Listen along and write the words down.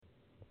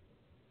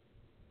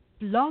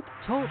Blog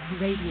Talk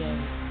Radio.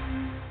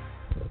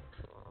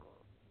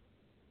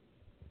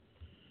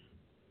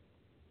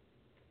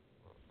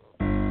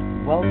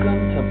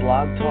 Welcome to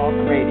Blog Talk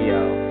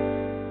Radio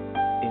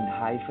in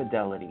high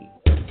fidelity.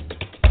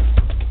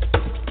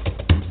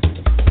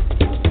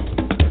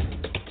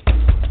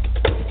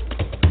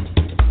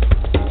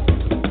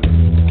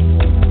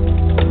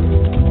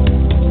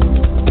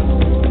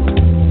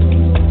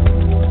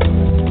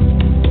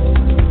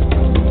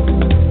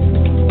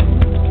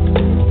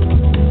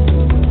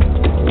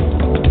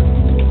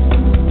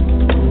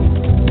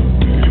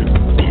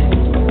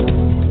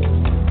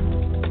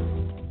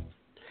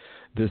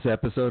 This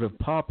episode of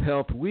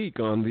PopHealth Week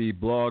on the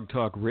Blog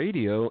Talk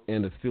Radio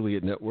and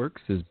affiliate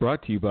networks is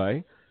brought to you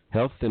by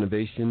Health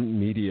Innovation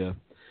Media.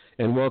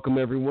 And welcome,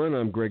 everyone.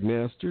 I'm Gregg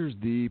Masters,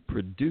 the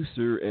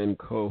producer and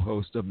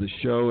co-host of the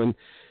show. And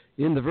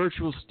in the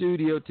virtual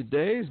studio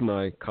today is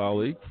my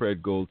colleague,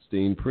 Fred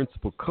Goldstein,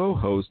 principal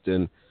co-host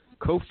and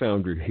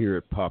co-founder here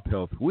at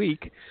PopHealth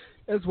Week,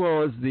 as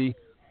well as the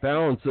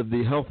balance of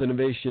the Health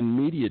Innovation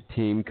Media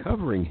team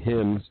covering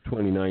HIMSS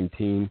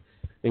 2019,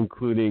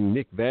 including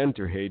Nick Van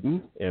Terheyden,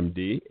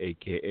 MD,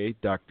 a.k.a.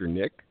 Dr.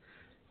 Nick,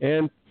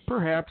 and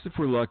perhaps, if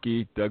we're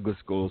lucky,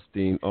 Douglas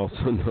Goldstein,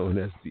 also known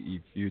as the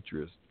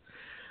E-Futurist.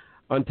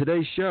 On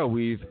today's show,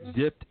 we've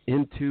dipped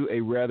into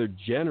a rather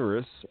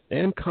generous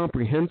and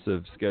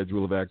comprehensive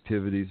schedule of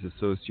activities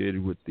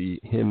associated with the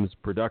HIMSS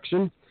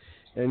production,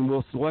 and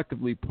we'll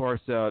selectively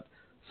parse out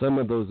some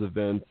of those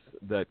events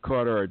that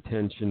caught our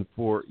attention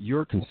for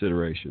your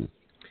consideration.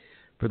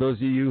 For those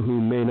of you who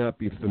may not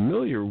be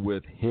familiar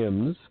with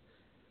HIMSS,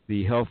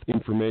 the Health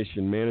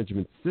Information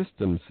Management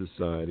Systems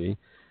Society,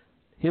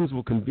 HIMSS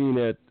will convene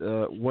at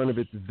one of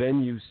its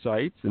venue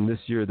sites, and this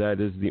year that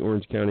is the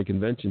Orange County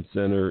Convention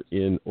Center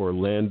in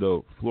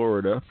Orlando,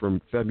 Florida,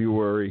 from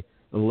February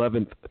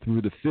 11th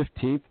through the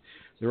 15th.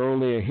 There are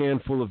only a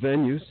handful of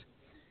venues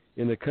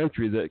in the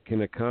country that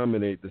can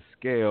accommodate the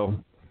scale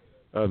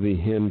of the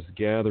HIMSS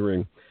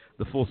gathering.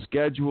 The full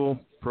schedule,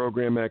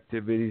 program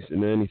activities,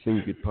 and anything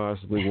you could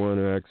possibly want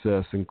to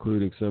access,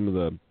 including some of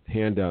the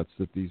handouts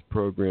that these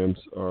programs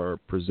are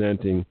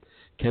presenting,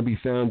 can be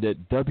found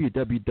at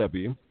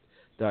www.hims,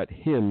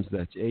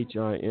 that's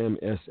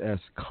HIMSS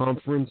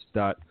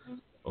conference.org.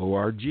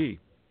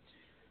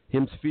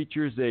 HIMSS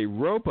features a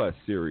robust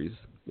series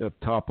of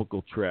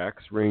topical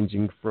tracks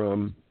ranging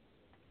from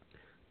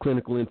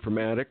clinical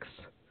informatics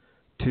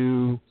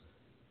to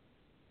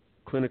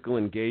clinical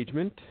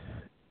engagement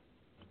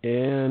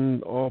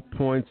and all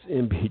points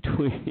in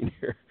between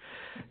here,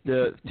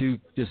 to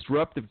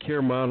disruptive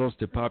care models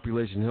to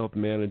population health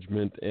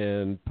management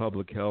and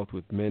public health,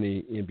 with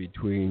many in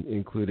between,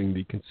 including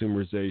the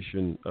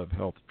consumerization of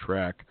health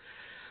track.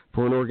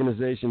 For an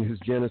organization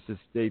whose genesis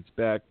dates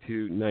back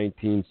to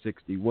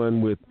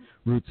 1961 with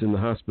roots in the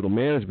hospital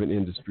management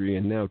industry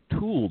and now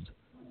tooled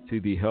to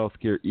the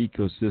healthcare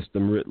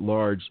ecosystem writ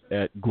large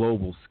at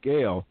global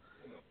scale,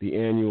 the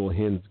annual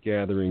HIMSS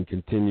gathering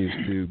continues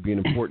to be an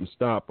important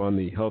stop on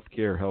the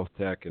healthcare, health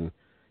tech, and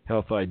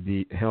health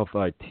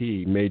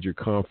IT major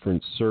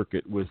conference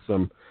circuit, with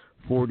some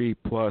 40+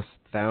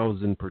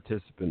 thousand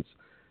participants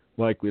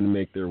likely to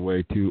make their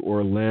way to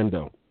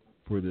Orlando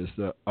for this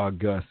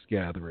august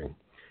gathering.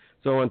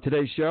 So on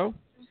today's show,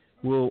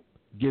 we'll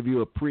give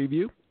you a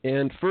preview.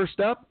 And first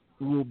up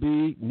will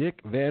be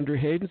Nick Van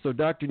Terheyden. So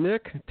Dr.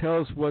 Nick,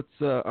 tell us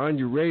what's on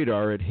your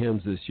radar at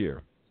HIMSS this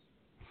year.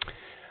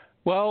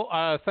 Well,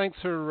 thanks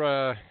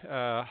for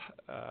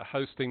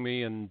hosting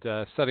me and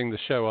setting the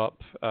show up,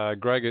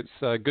 Greg.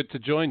 It's good to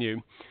join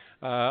you.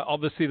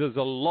 Obviously, there's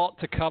a lot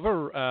to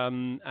cover,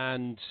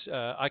 and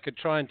I could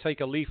try and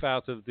take a leaf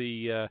out of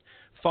the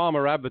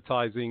pharma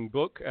advertising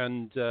book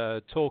and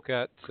talk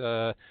at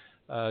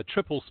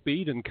triple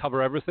speed and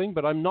cover everything,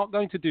 but I'm not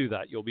going to do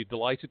that. You'll be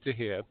delighted to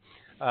hear.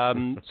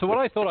 So what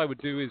I thought I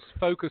would do is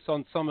focus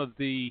on some of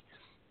the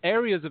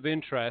areas of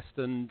interest,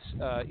 and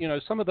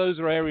some of those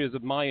are areas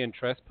of my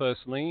interest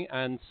personally,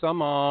 and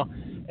some are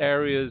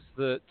areas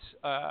that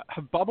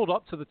have bubbled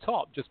up to the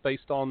top just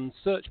based on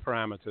search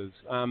parameters.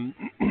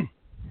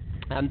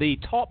 And the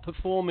top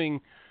performing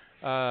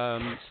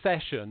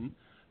session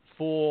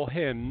for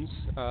HIMSS,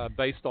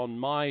 based on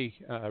my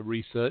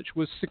research,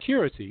 was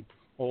security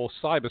or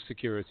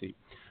cybersecurity.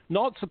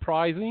 Not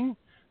surprising.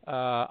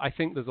 I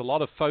think there's a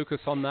lot of focus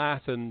on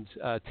that, and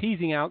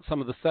teasing out some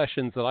of the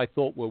sessions that I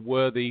thought were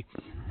worthy.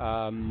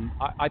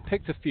 I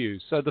picked a few.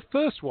 So the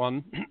first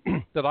one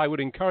that I would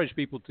encourage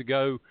people to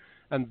go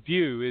and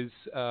view is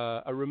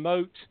a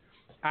remote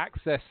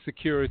access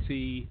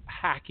security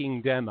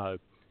hacking demo.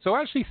 So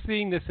actually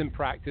seeing this in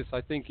practice,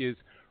 I think, is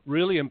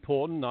really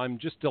important. I'm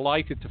just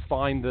delighted to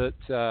find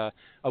that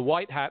a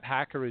white hat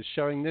hacker is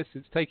showing this.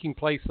 It's taking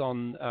place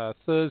on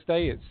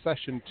Thursday. It's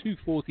session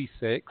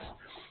 246.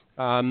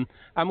 And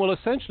we'll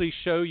essentially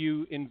show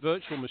you in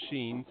virtual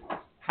machines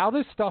how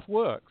this stuff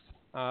works.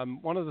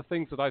 One of the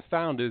things that I've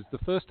found is the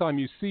first time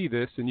you see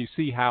this and you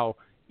see how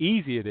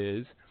easy it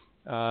is,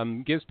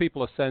 gives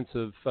people a sense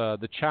of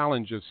the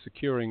challenge of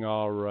securing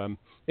our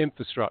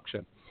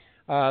infrastructure.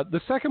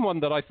 The second one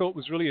that I thought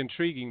was really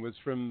intriguing was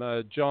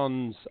from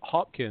Johns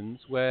Hopkins,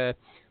 where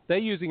they're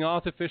using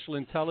artificial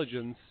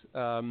intelligence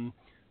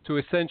to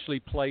essentially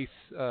place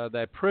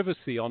their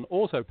privacy on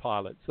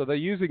autopilot. So they're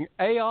using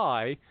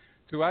AI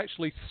to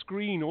actually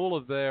screen all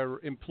of their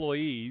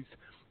employees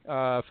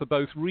for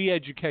both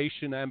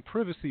re-education and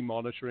privacy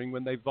monitoring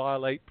when they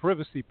violate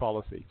privacy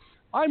policy.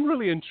 I'm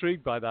really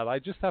intrigued by that. I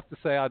just have to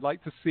say I'd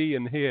like to see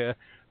and hear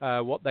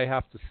what they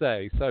have to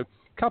say. So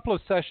a couple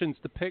of sessions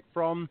to pick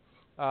from.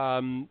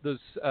 There's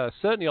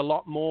certainly a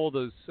lot more.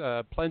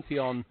 There's plenty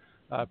on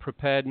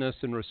preparedness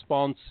and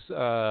response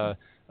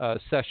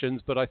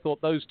sessions, but I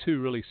thought those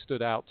two really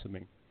stood out to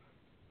me.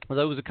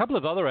 There was a couple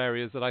of other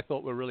areas that I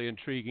thought were really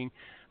intriguing.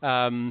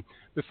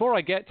 Before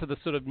I get to the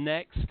sort of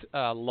next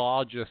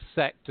larger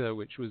sector,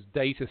 which was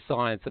data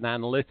science and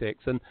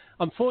analytics, and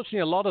unfortunately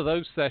a lot of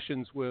those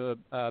sessions were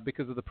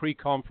because of the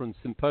pre-conference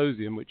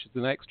symposium, which is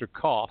an extra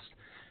cost.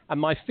 And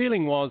my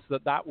feeling was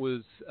that that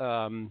was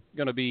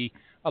going to be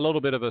a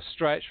little bit of a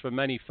stretch for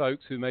many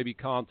folks who maybe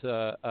can't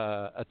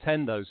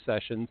attend those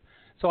sessions.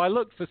 So I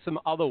looked for some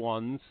other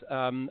ones,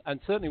 and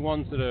certainly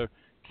ones that are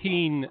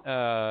keen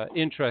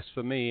interest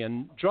for me.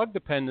 And drug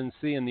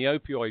dependency and the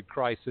opioid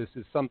crisis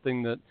is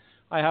something that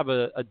I have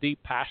a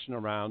deep passion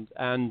around.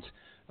 And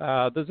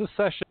there's a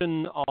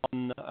session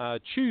on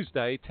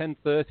Tuesday,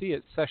 10:30.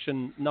 It's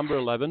session number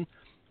 11,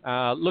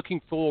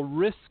 looking for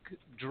risk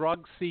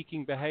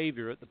drug-seeking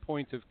behavior at the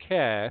point of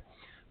care.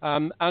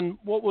 And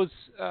what was,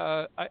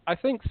 I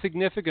think,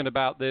 significant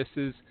about this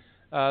is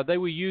they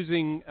were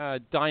using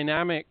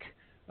dynamic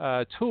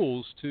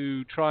tools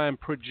to try and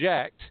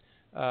project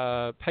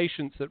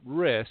patients at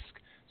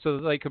risk so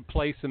that they could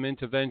place some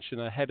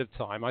intervention ahead of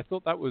time. I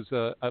thought that was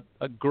a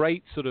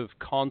great sort of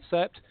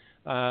concept,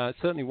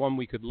 certainly one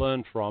we could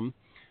learn from.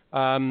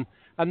 And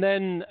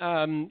then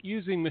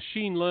using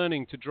machine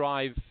learning to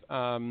drive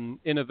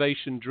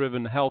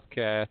innovation-driven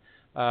healthcare.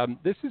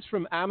 This is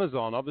from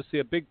Amazon, obviously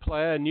a big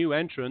player, new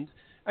entrant.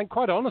 And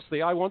quite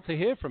honestly, I want to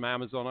hear from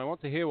Amazon. I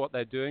want to hear what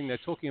they're doing. They're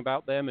talking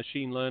about their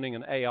machine learning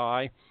and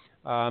AI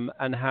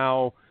and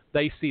how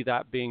they see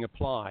that being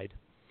applied.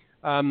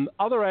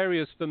 Other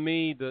areas for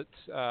me that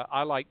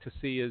I like to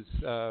see is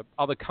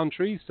other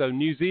countries. So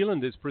New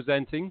Zealand is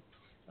presenting.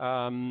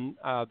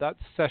 That's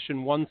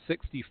session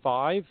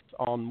 165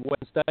 on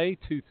Wednesday,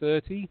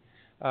 2:30.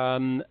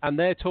 And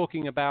they're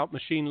talking about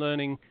machine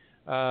learning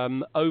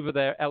over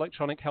their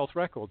electronic health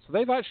records. So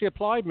they've actually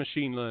applied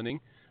machine learning,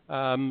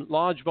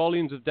 large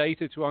volumes of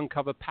data to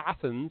uncover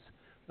patterns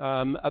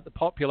at the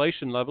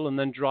population level and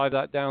then drive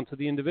that down to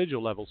the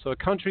individual level. So a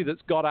country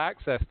that's got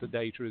access to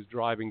data is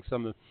driving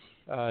some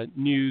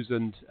news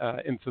and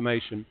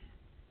information.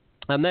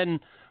 And then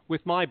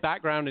with my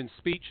background in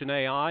speech and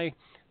AI,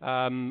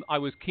 I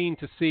was keen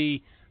to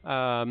see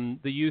the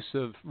use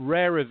of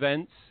rare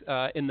events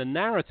in the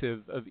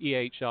narrative of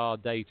EHR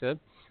data.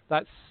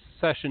 That's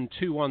session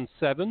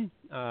 217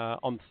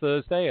 on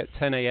Thursday at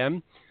 10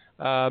 a.m.,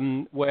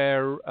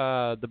 where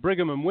the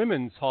Brigham and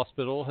Women's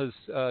Hospital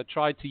has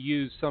tried to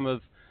use some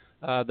of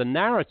the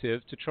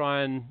narrative to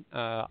try and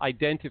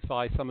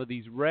identify some of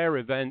these rare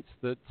events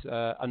that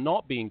are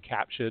not being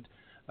captured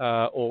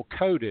or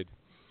coded.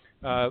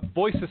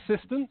 Voice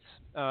assistance,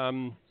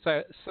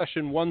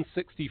 session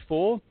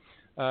 164,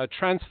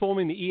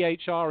 transforming the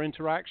EHR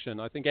interaction.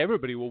 I think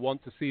everybody will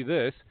want to see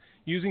this.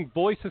 Using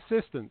voice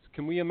assistance,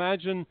 can we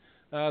imagine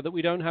that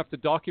we don't have to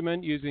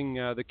document using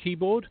the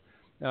keyboard?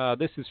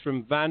 This is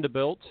from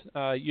Vanderbilt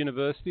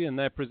University, and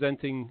they're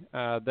presenting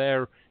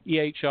their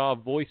EHR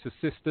voice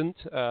assistant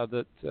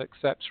that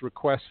accepts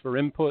requests for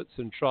inputs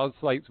and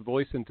translates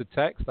voice into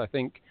text, I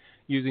think,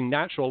 using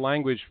natural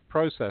language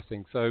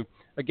processing. So,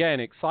 again,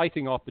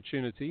 exciting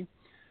opportunity.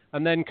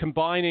 And then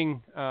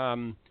combining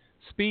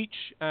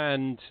speech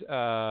and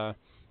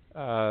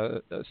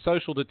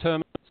social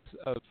determinants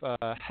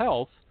of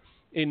health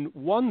in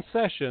one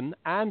session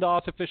and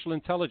artificial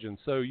intelligence.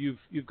 So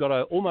you've got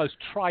a almost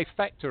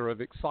trifecta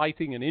of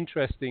exciting and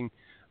interesting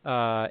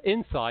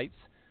insights.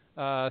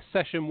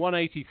 Session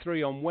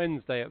 183 on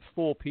Wednesday at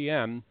 4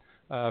 p.m.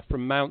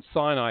 From Mount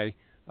Sinai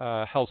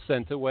Health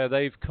Center, where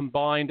they've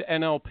combined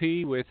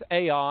NLP with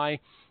AI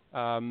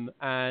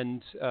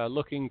and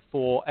looking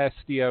for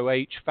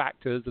SDOH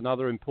factors and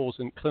other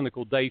important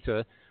clinical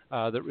data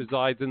that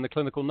resides in the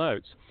clinical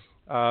notes.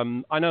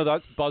 I know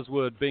that's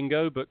buzzword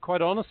bingo, but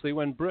quite honestly,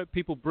 when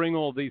people bring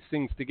all these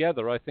things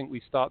together, I think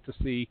we start to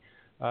see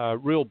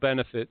real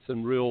benefits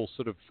and real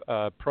sort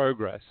of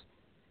progress.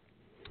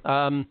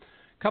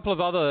 Couple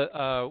of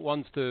other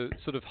ones to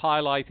sort of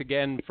highlight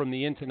again from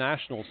the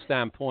international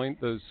standpoint.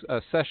 There's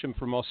a session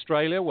from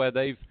Australia where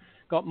they've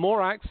got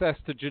more access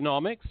to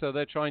genomics, so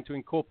they're trying to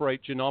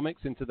incorporate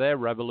genomics into their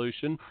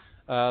revolution.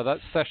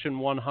 That's session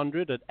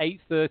 100 at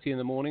 8:30 in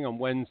the morning on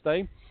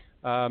Wednesday.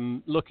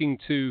 Looking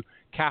to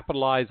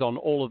capitalize on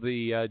all of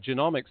the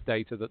genomics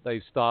data that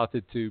they've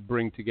started to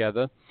bring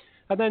together.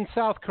 And then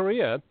South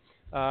Korea,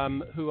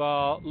 who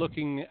are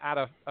looking at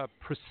a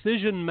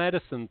precision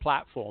medicine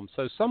platform.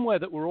 So somewhere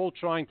that we're all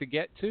trying to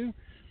get to.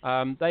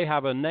 They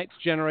have a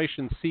next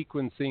generation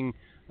sequencing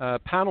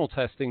panel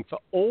testing for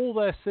all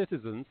their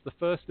citizens, the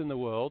first in the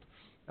world,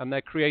 and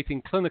they're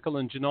creating clinical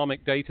and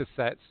genomic data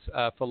sets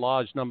for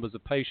large numbers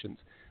of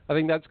patients. I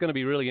think that's going to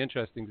be really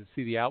interesting to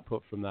see the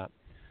output from that.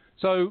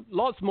 So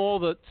lots more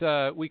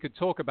that we could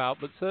talk about,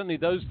 but certainly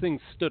those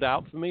things stood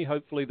out for me.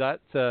 Hopefully that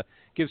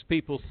gives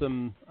people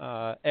some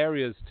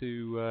areas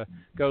to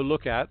go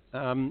look at.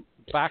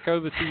 Back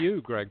over to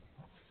you, Gregg.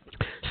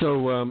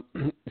 So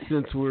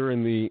since we're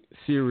in the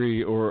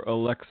Siri or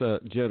Alexa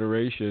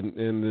generation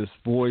and this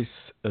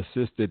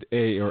voice-assisted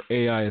or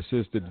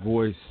AI-assisted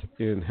voice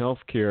in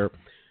healthcare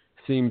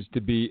seems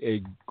to be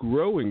a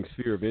growing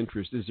sphere of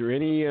interest, is there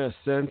any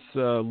sense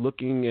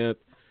looking at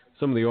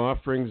some of the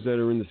offerings that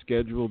are in the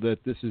schedule that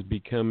this is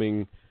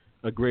becoming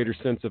a greater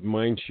sense of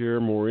mind share,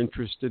 more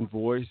interest in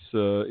voice?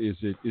 Is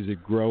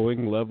it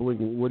growing,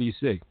 leveling? What do you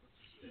see?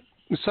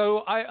 So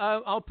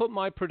I'll put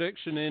my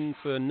prediction in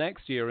for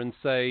next year and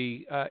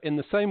say, in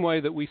the same way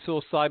that we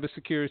saw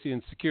cybersecurity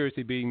and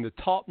security being the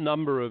top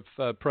number of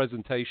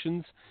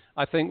presentations,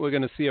 I think we're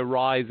going to see a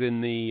rise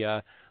in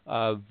the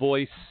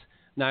voice,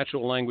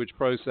 natural language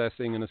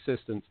processing, and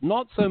assistance.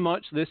 Not so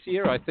much this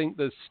year. I think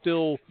there's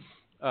still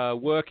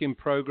work in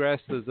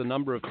progress. There's a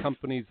number of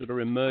companies that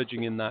are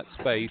emerging in that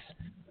space.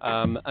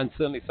 And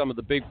certainly some of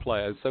the big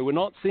players. So we're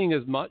not seeing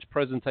as much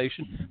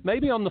presentation,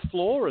 maybe on the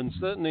floor, and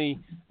certainly,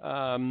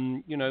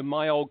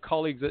 my old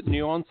colleagues at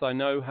Nuance, I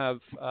know, have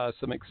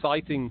some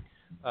exciting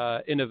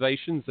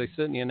innovations. They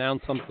certainly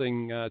announced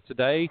something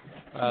today.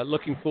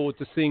 Looking forward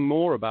to seeing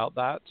more about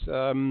that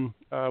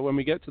when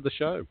we get to the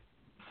show.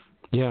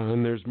 Yeah,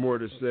 and there's more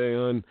to say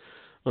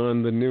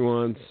on the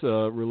Nuance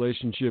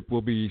relationship. We'll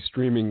be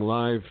streaming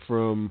live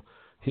from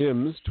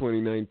HIMSS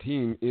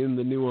 2019 in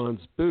the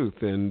Nuance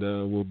booth, and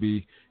we'll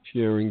be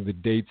sharing the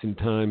dates and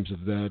times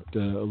of that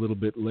a little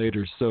bit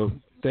later. So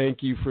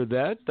thank you for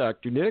that,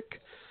 Dr. Nick.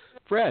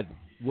 Fred,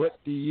 what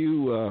do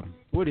you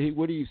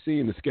see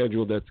in the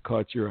schedule that's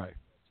caught your eye?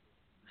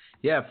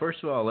 Yeah,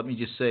 first of all, let me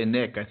just say,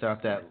 Nick, I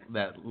thought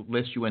that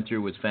list you went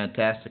through was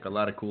fantastic. A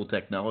lot of cool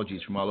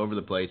technologies from all over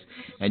the place.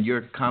 And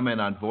your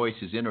comment on voice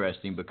is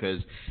interesting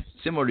because,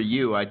 similar to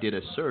you, I did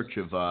a search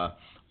of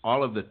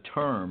all of the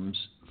terms,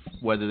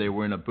 whether they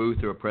were in a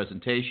booth or a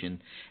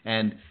presentation.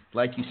 And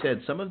like you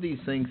said, some of these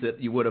things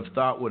that you would have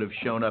thought would have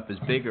shown up as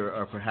bigger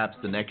are perhaps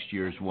the next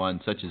year's one,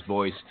 such as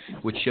voice,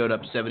 which showed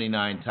up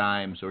 79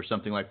 times, or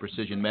something like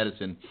precision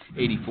medicine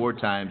 84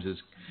 times, as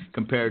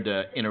compared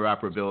to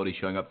interoperability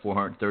showing up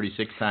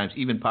 436 times.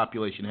 Even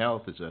population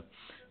health is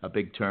a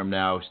big term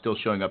now, still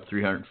showing up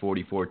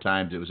 344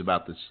 times. It was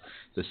about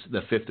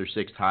the fifth or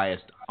sixth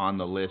highest on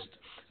the list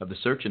of the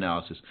search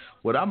analysis.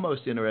 What I'm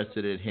most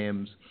interested in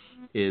HIMSS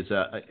is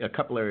a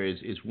couple areas.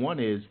 One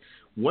is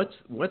what's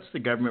the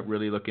government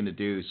really looking to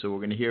do? So we're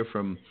going to hear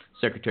from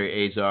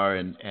Secretary Azar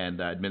and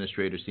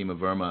Administrator Seema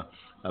Verma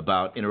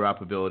about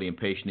interoperability and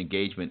patient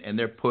engagement, and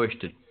their push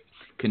to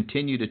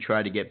continue to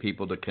try to get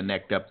people to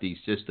connect up these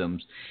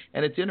systems.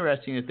 And it's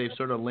interesting that they've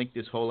sort of linked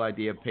this whole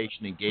idea of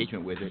patient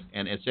engagement with it,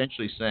 and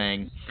essentially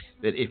saying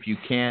that if you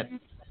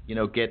can't,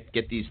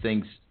 get these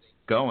things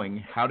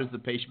going, how does the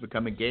patient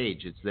become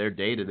engaged? It's their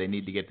data. They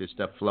need to get this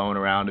stuff flowing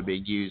around and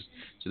being used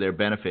to their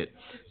benefit.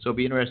 So it'll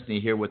be interesting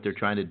to hear what they're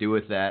trying to do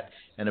with that.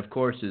 And, of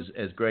course,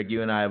 as Gregg,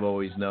 you and I have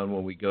always known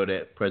when we go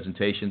to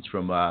presentations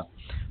from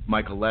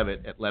Michael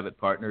Levitt at Levitt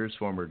Partners,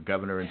 former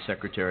governor and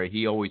secretary,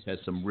 he always has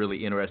some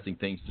really interesting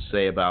things to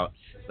say about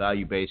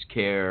value-based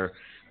care,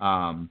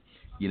 and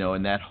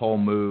that whole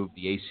move,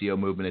 the ACO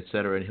movement, et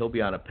cetera. And he'll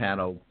be on a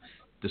panel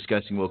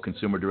discussing will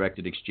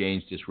consumer-directed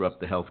exchange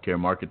disrupt the healthcare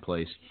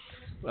marketplace,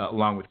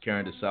 along with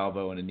Karen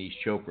DeSalvo and Anish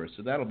Chopra.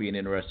 So that'll be an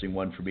interesting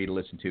one for me to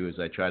listen to as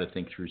I try to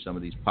think through some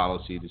of these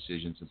policy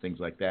decisions and things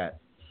like that.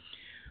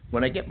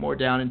 When I get more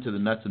down into the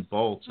nuts and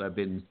bolts, I've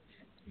been,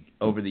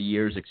 over the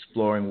years,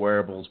 exploring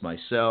wearables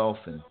myself,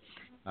 and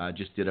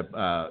just did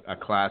a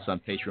class on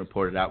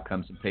patient-reported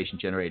outcomes and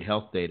patient-generated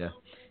health data.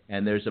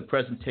 And there's a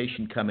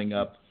presentation coming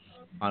up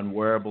on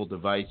wearable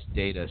device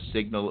data,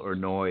 signal or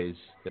noise,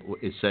 that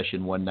is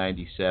session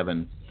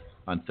 197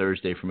 on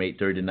Thursday from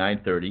 8:30 to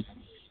 9:30.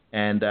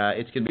 And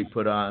it's going to be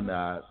put on,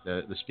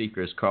 the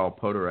speaker is Carl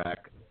Podorak,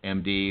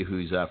 MD,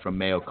 who's from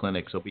Mayo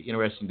Clinic. So it'll be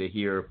interesting to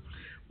hear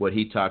what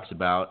he talks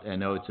about. I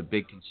know it's a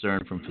big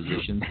concern from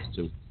physicians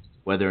to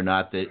whether or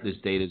not this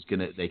data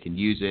they can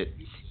use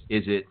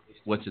it.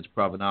 What's its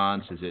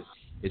provenance? Is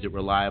it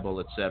reliable,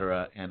 et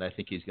cetera? And I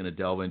think he's going to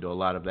delve into a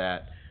lot of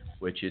that,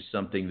 which is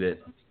something that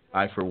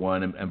I, for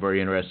one, am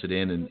very interested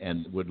in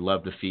and would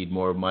love to feed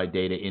more of my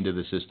data into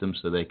the system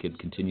so they could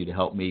continue to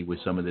help me with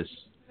some of this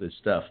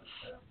stuff.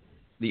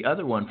 The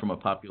other one from a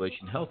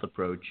population health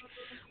approach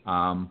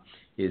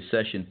is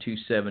session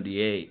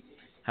 278,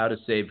 how to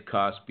save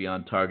costs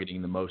beyond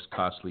targeting the most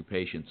costly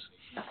patients.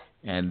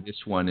 And this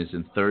one is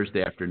in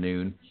Thursday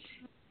afternoon.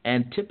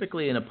 And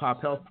typically in a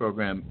pop health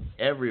program,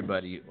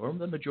 everybody, or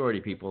the majority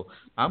of people,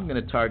 I'm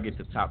going to target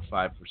the top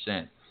 5%.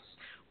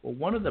 Well,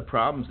 one of the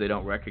problems they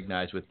don't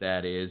recognize with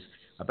that is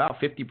about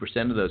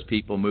 50% of those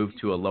people move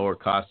to a lower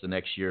cost the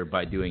next year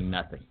by doing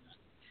nothing.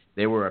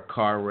 They were a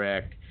car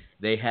wreck.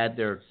 they had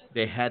their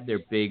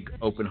big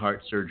open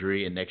heart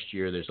surgery, and next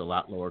year there's a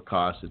lot lower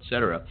costs, et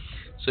cetera.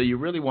 So you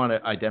really want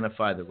to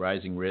identify the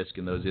rising risk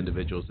in those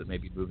individuals that may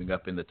be moving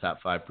up in the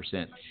top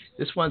 5%.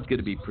 This one's going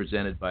to be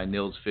presented by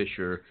Nils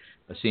Fisher,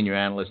 a senior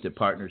analyst at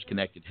Partners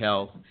Connected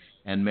Health,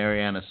 and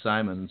Mariana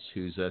Simons,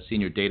 who's a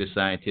senior data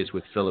scientist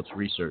with Philips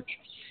Research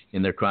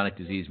in their chronic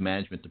disease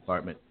management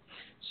department.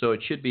 So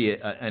it should be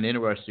an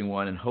interesting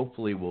one, and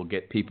hopefully we'll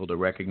get people to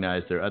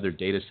recognize there are other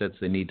data sets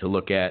they need to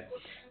look at,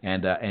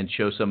 and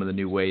show some of the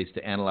new ways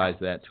to analyze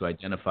that to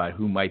identify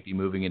who might be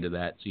moving into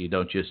that, so you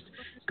don't just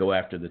go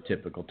after the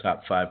typical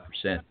top 5%.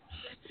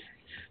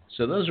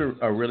 So those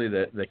are really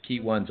the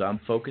key ones I'm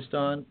focused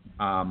on.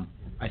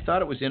 I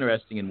thought it was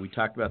interesting, and we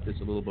talked about this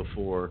a little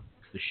before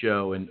the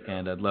show,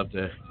 and I'd love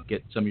to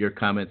get some of your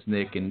comments,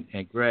 Nick and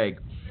Greg.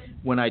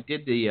 When I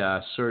did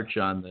the search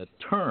on the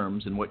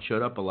terms and what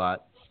showed up a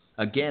lot,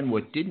 again,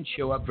 what didn't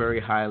show up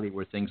very highly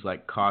were things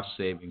like cost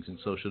savings and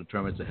social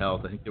determinants of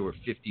health. I think there were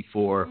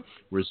 54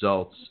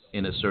 results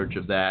in a search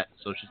of that.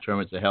 Social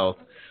determinants of health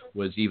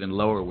was even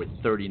lower with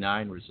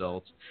 39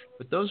 results.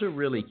 But those are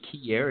really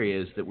key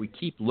areas that we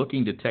keep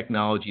looking to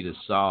technology to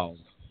solve.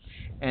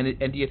 And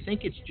do you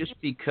think it's just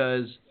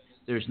because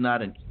there's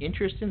not an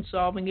interest in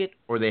solving it,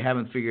 or they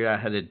haven't figured out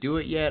how to do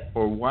it yet,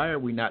 or why are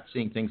we not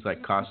seeing things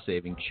like cost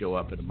savings show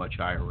up at a much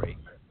higher rate?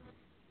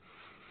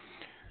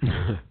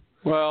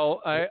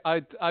 Well,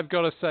 I've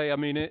got to say, I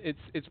mean,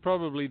 it's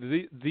probably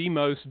the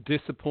most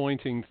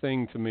disappointing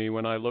thing to me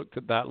when I looked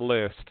at that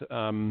list.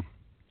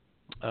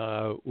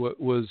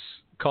 Was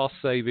cost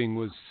saving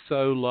was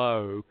so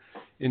low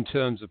in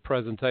terms of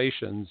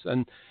presentations,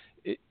 and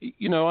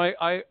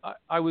I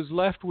was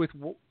left with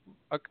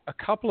a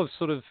couple of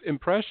sort of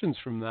impressions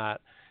from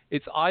that.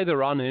 It's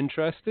either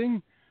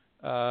uninteresting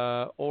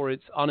or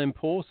it's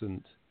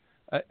unimportant,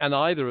 and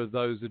either of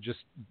those are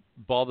just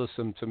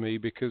bothersome to me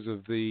because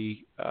of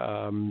the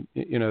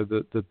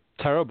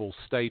terrible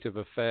state of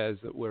affairs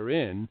that we're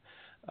in.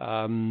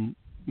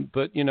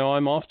 But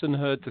I'm often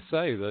heard to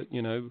say that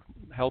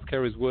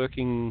healthcare is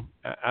working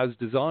as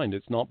designed.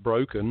 It's not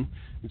broken.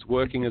 It's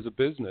working as a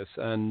business,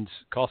 and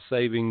cost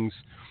savings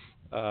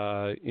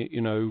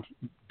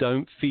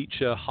don't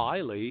feature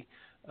highly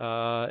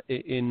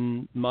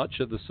in much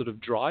of the sort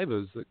of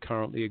drivers that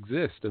currently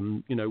exist.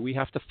 And, we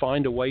have to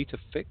find a way to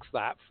fix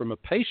that from a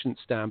patient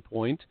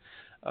standpoint,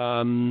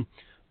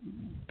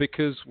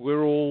 because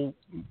we're all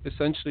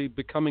essentially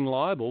becoming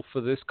liable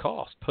for this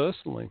cost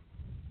personally.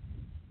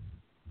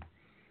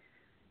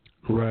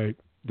 Right.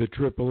 The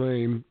triple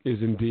aim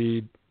is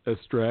indeed a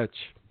stretch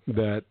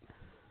that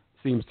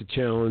seems to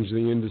challenge the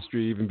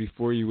industry even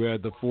before you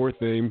add the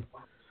fourth aim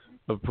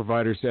of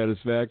provider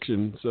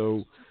satisfaction.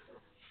 So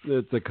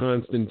it's a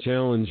constant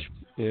challenge.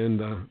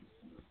 And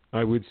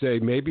I would say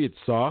maybe it's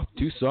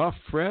too soft,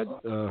 Fred,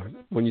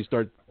 when you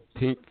start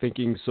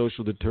thinking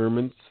social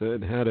determinants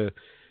and how to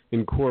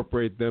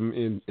incorporate them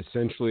in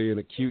essentially an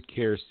acute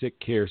care, sick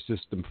care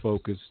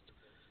system-focused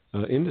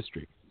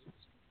industry.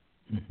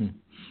 Mm-hmm.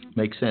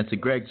 Makes sense. And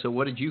Greg, so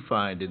what did you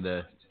find in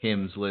the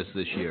HIMSS list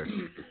this year?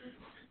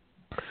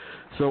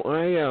 So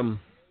I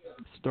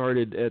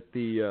started at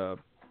the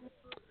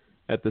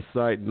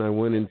site, and I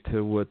went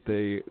into what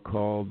they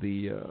call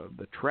the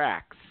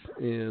tracks,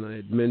 and I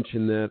had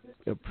mentioned that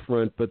up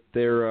front. But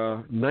there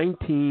are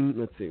 19.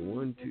 Let's see,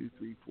 1, 2,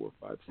 3, 4,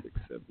 5, 6,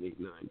 7, 8,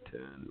 9,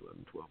 10,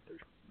 11, 12,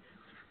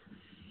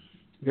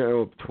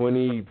 13.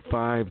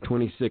 25,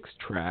 26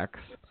 tracks.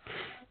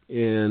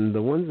 And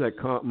the ones that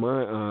caught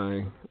my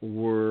eye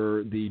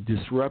were the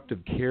disruptive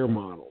care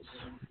models.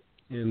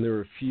 And there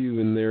were a few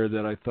in there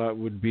that I thought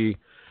would be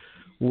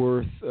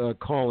worth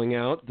calling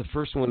out. The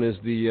first one is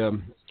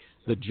the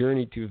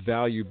Journey to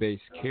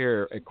Value-Based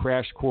Care, a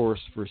crash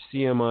course for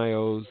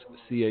CMIOs,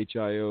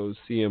 CHIOs,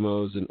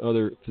 CMOs, and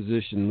other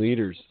physician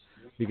leaders.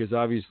 Because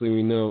obviously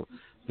we know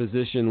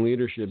physician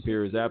leadership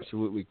here is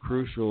absolutely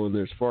crucial, and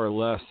there's far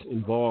less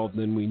involved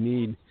than we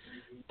need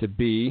to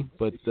be.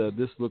 But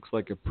this looks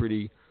like a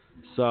pretty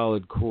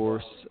solid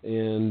course,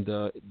 and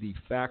the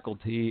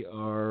faculty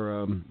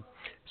are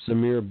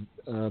Samir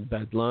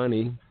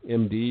Badlani,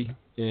 MD,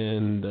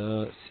 and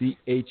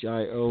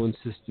CHIO and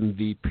System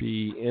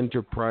VP,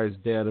 Enterprise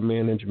Data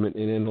Management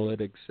and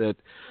Analytics at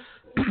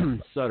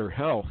Sutter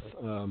Health.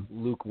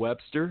 Luke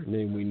Webster,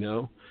 name we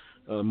know,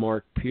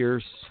 Mark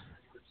Pierce,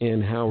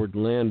 and Howard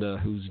Landa,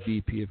 who's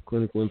VP of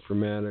Clinical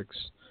Informatics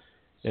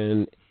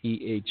and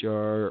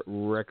EHR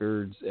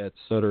Records at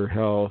Sutter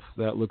Health.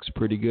 That looks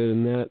pretty good,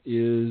 and that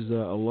is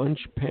a lunch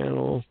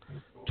panel,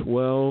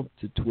 12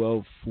 to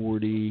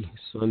 12:40,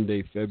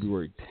 Sunday,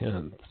 February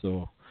 10th.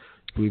 So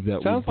I believe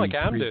that sounds like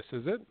AMDIS,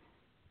 is it?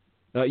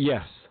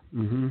 Yes.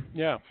 Mm-hmm.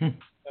 Yeah,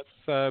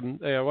 that's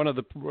one of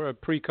the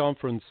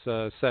pre-conference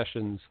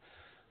sessions.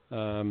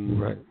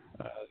 Right.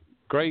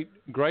 Great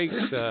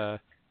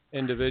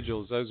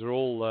individuals. Those are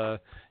all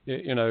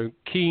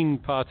keen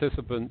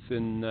participants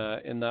in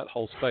that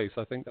whole space.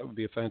 I think that would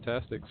be a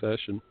fantastic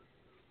session.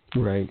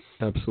 Right,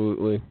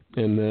 absolutely.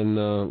 And then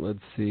let's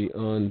see,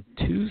 on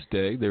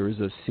Tuesday there is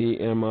a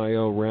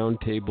CMIO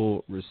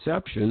Roundtable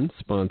reception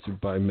sponsored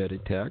by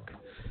Meditech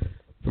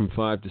from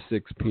 5 to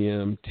 6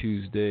 p.m.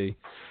 Tuesday,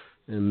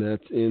 and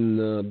that's in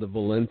the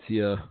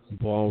Valencia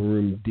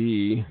Ballroom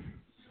D.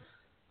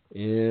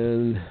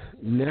 And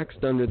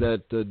next under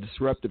that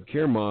disruptive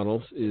care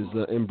models is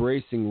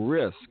Embracing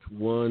Risk,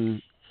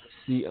 one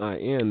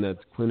CIN,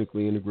 that's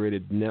Clinically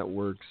Integrated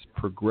Networks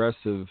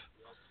Progressive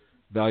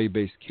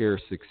Value-Based Care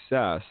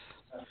Success.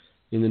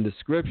 In the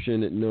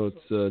description, it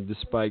notes,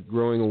 despite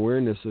growing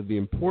awareness of the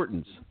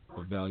importance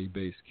of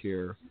value-based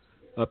care,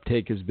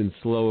 uptake has been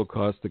slow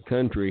across the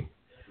country.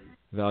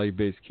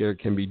 Value-based care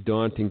can be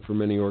daunting for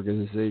many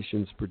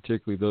organizations,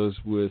 particularly those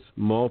with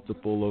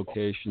multiple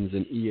locations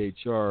and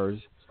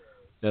EHRs,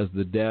 as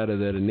the data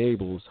that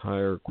enables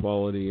higher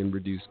quality and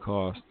reduced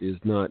cost is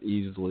not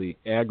easily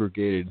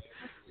aggregated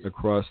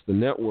across the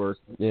network.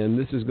 And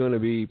this is going to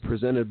be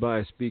presented by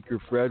a speaker,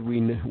 Fred,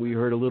 we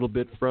heard a little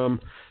bit from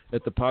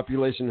at the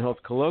Population Health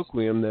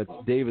Colloquium. That's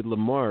David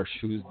LaMarche,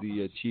 who's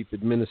the Chief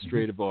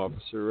Administrative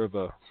Officer of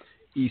a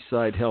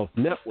Eastside Health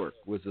Network,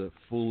 was a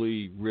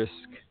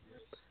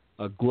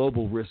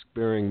global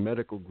risk-bearing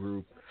medical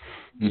group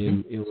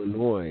in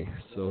Illinois.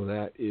 So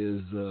that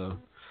is,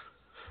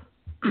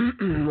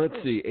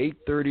 let's see,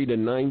 8:30 to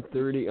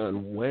 9:30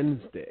 on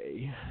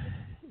Wednesday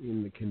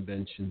in the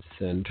convention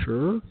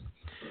center.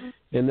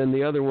 And then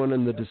the other one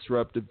on the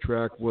disruptive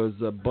track was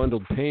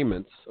bundled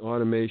payments,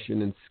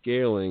 automation and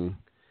scaling.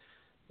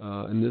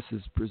 And this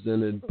is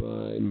presented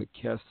by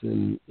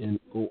McKesson and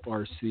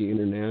ORC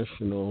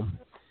International.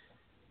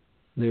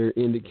 They're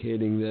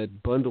indicating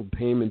that bundled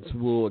payments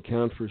will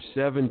account for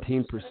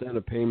 17%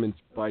 of payments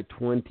by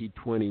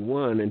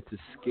 2021, and to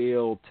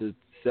scale to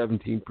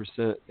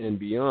 17% and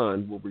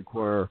beyond will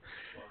require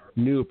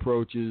new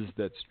approaches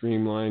that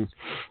streamline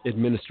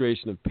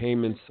administration of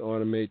payments,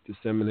 automate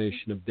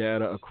dissemination of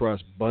data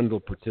across bundle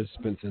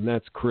participants, and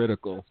that's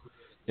critical,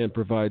 and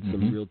provide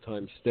some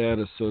real-time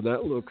status. So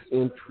that looks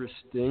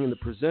interesting. And the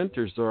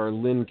presenters are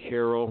Lynn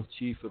Carroll,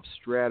 Chief of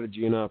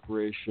Strategy and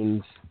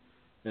Operations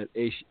at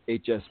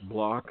HS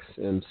Blocks,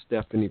 and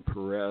Stephanie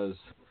Perez,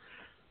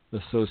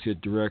 Associate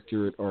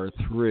Director at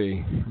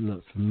R3. I'm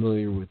not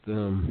familiar with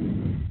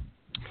them.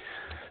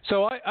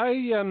 So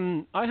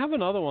I have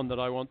another one that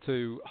I want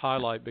to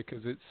highlight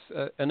because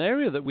it's an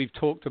area that we've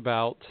talked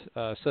about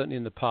certainly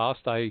in the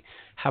past. I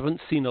haven't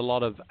seen a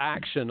lot of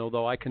action,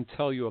 although I can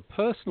tell you a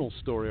personal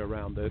story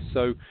around this.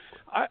 So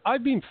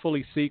I've been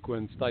fully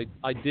sequenced.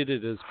 I did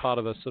it as part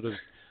of a sort of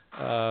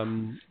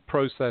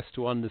process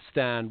to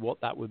understand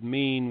what that would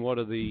mean, what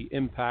are the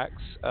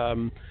impacts.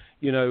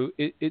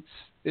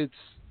 It's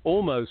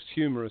almost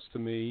humorous to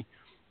me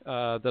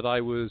that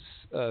I was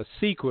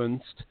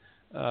sequenced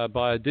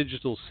by a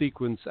digital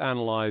sequence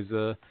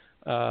analyzer.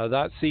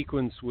 That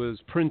sequence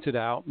was printed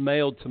out,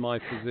 mailed to my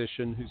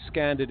physician, who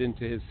scanned it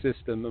into his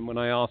system, and when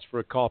I asked for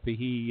a copy,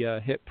 he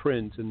hit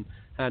print and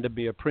handed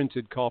me a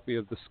printed copy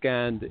of the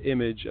scanned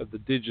image of the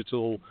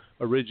digital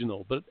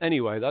original. But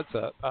anyway, that's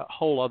a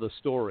whole other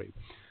story.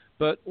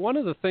 But one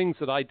of the things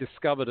that I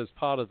discovered as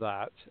part of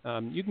that,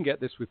 you can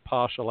get this with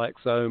partial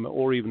exome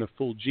or even a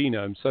full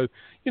genome. So,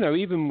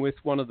 even with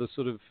one of the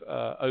sort of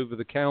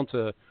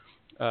over-the-counter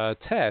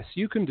tests,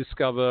 you can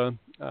discover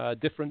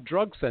different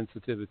drug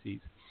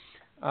sensitivities.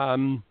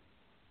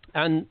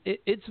 And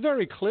it's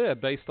very clear,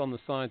 based on the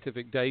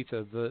scientific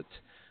data, that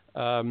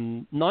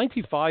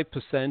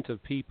 95%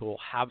 of people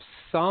have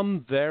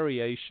some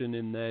variation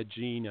in their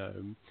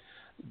genome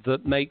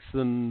that makes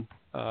them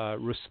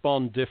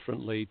respond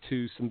differently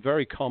to some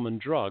very common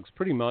drugs,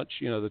 pretty much,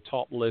 the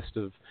top list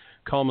of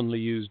commonly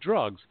used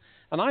drugs.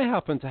 And I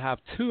happen to have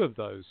two of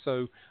those.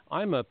 So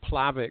I'm a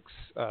Plavix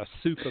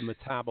super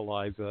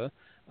metabolizer,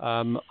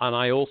 and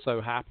I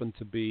also happen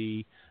to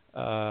be,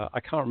 I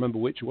can't remember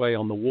which way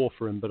on the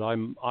warfarin, but I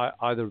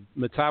either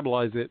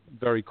metabolize it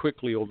very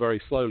quickly or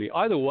very slowly.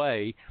 Either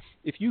way,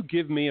 if you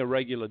give me a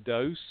regular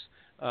dose,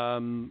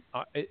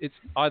 it's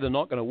either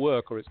not going to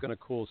work or it's going to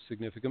cause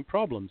significant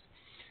problems.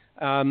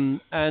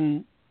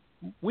 And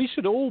we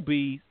should all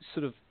be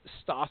sort of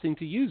starting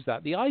to use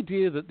that. The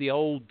idea that the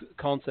old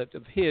concept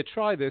of, here,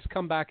 try this,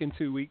 come back in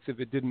 2 weeks if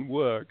it didn't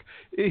work,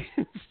 it's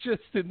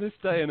just, in this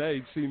day and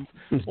age, seems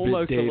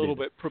almost a little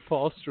bit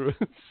preposterous.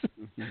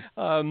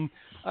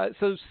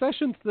 So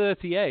session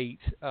 38,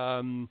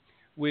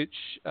 which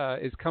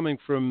is coming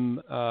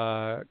from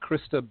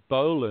Krista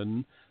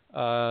Boland,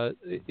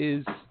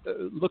 is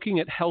looking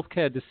at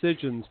healthcare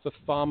decisions for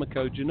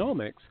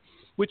pharmacogenomics,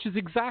 which is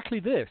exactly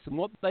this. And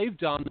what they've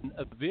done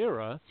at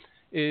Vera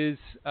is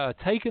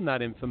taken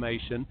that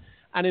information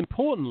and,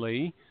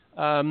 importantly,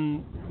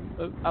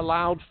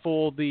 allowed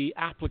for the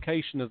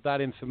application of that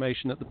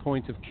information at the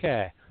point of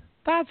care.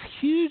 That's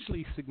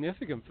hugely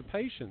significant for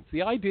patients.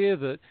 The idea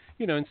that,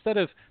 instead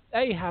of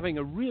having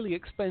a really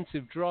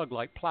expensive drug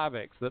like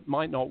Plavix that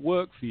might not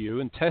work for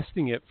you and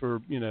testing it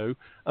for,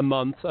 a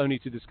month only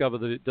to discover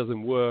that it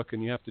doesn't work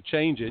and you have to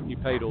change it and you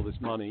paid all this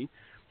money,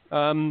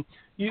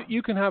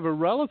 you can have a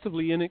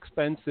relatively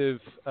inexpensive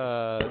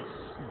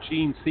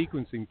gene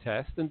sequencing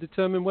test and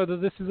determine whether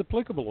this is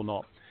applicable or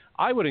not.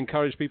 I would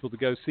encourage people to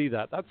go see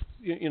that. That's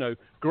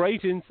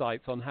great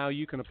insights on how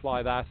you can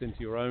apply that into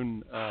your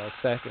own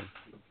setting.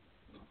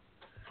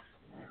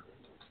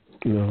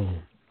 No,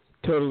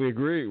 totally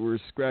agree. We're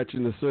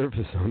scratching the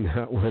surface on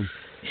that one.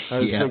 I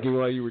was thinking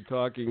while you were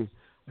talking,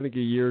 I think a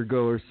year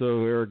ago or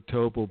so, Eric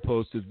Topol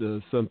posted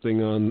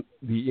something on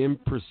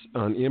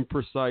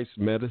imprecise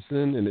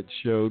medicine, and it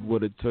showed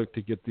what it took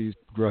to get these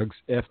drugs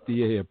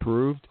FDA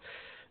approved,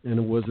 and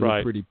it wasn't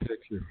a pretty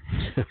picture.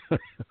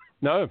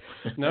 No,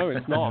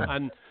 it's not.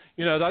 And,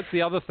 that's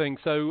the other thing.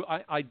 So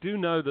I do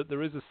know that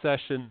there is a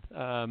session,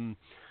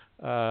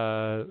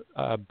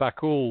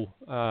 Bakul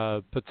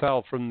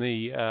Patel from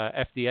the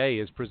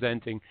FDA is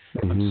presenting.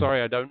 Mm-hmm. I'm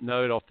sorry I don't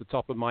know it off the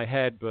top of my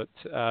head, but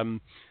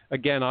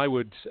again, I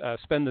would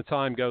spend the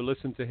time, go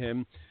listen to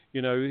him.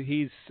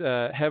 He's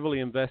heavily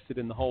invested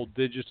in the whole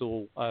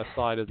digital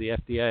side of the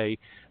FDA,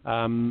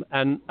 and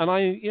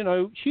I,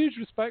 huge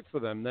respect for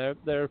them.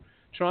 They're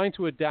trying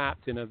to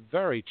adapt in a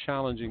very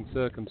challenging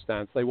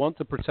circumstance. They want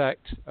to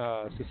protect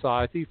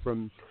society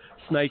from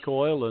snake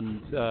oil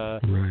and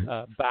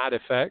bad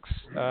effects,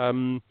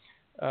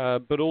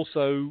 but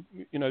also,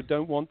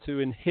 don't want to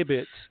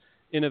inhibit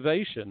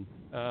innovation.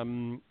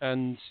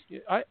 And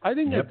I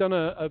think they've done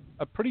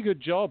a pretty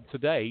good job to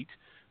date.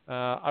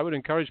 I would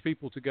encourage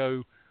people to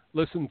go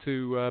listen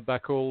to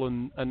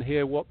Bakul and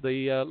hear what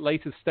the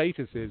latest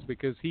status is,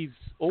 because he's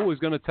always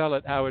going to tell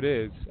it how it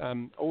is.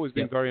 Always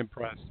been very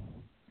impressed.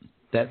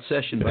 That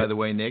session, by the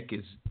way, Nick,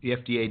 is the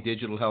FDA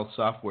Digital Health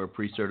Software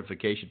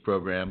Pre-Certification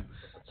Program,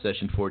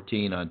 Session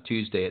 14 on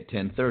Tuesday at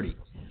 10:30.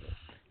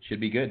 Should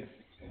be good.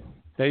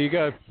 There you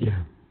go.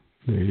 Yeah,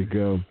 there you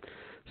go.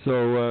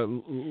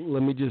 So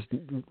let me just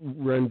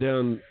run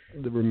down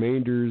the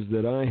remainders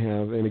that I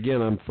have. And again,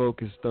 I'm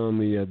focused on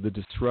the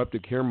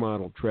disruptive care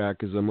model track,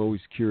 because I'm always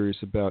curious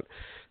about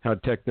how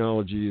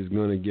technology is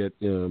going to get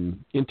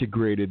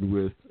integrated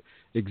with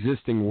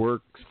existing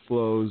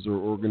workflows or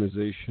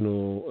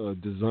organizational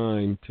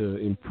design to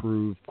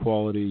improve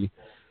quality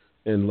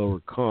and lower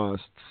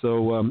costs.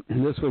 So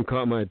this one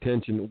caught my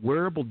attention.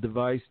 Wearable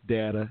device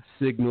data,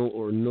 signal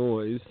or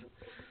noise,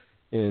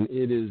 and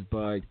it is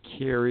by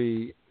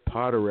Carrie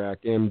Potterack,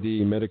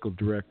 MD, Medical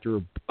Director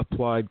of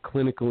Applied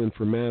Clinical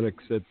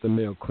Informatics at the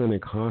Mayo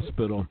Clinic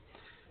Hospital.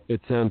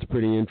 It sounds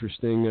pretty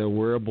interesting.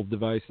 Wearable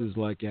devices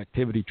like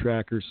activity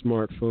trackers,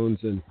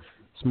 smartphones, and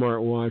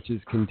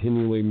smartwatches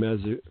continually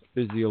measure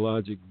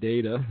physiologic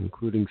data,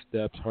 including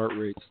steps, heart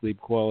rate, sleep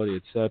quality,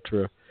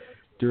 etc.,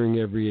 during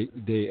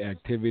everyday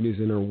activities,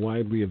 and are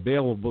widely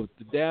available.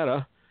 The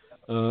data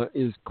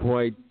is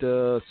quite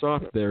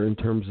soft there in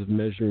terms of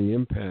measuring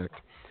impact.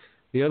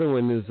 The other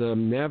one is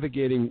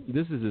navigating,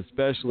 this is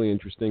especially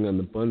interesting on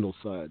the bundle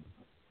side,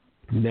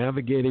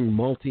 navigating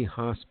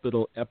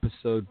multi-hospital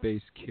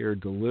episode-based care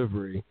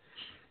delivery.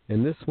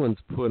 And this one's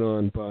put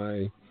on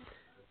by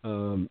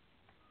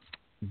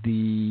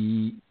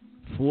the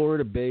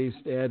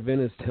Florida-based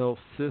Adventist Health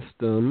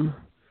System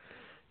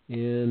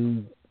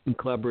in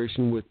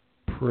collaboration with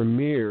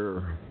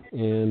Premier,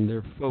 and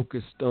they're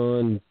focused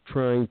on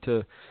trying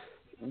to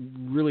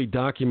really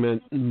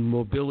document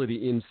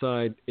mobility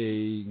inside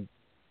a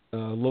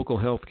local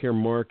healthcare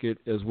market,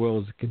 as well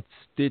as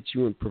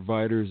constituent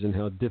providers, and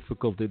how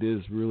difficult it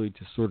is really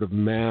to sort of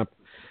map,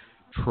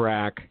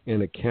 track,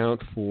 and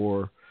account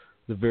for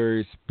the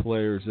various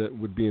players that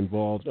would be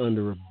involved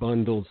under a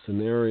bundled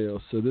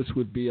scenario. So this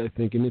would be, I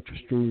think, an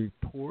interesting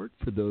report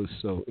for those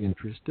so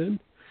interested.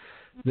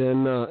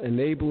 Then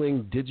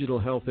enabling digital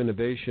health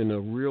innovation, a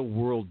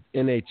real-world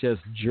NHS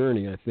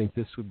journey. I think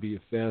this would be a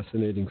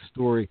fascinating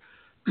story,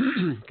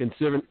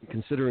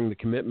 considering the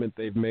commitment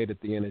they've made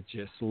at the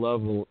NHS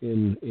level.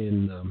 And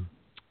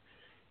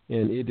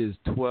it is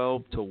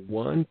 12 to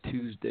 1,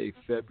 Tuesday,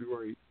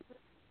 February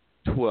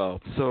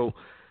 12th. So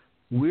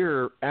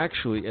we're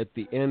actually at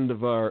the end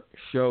of our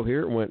show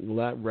here. It went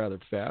rather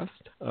fast.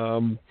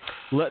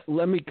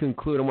 Let me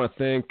conclude. I want to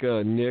thank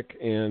Nick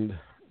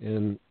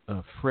and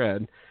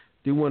Fred.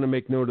 Do want to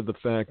make note of the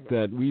fact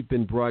that we've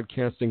been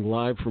broadcasting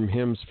live from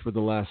HIMSS for the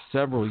last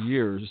several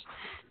years.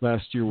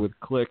 Last year with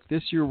Click.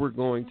 This year we're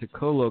going to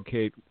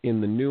co-locate in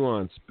the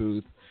Nuance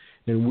booth,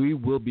 and we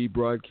will be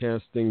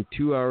broadcasting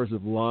 2 hours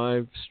of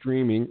live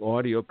streaming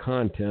audio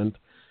content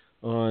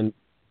on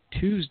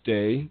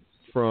Tuesday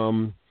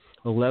from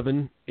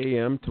 11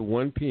 a.m. to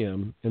 1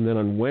 p.m., and then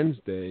on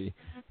Wednesday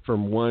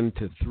from 1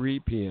 to 3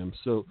 p.m.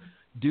 So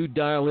do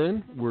dial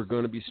in. We're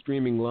going to be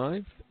streaming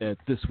live at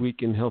This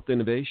Week in Health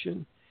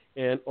Innovation,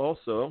 and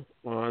also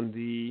on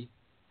the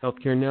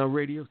Healthcare Now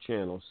radio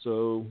channel.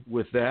 So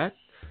with that,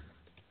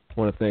 I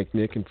want to thank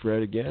Nick and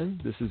Fred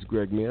again. This is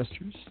Gregg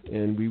Masters,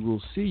 and we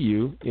will see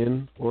you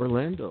in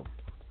Orlando.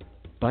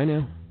 Bye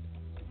now.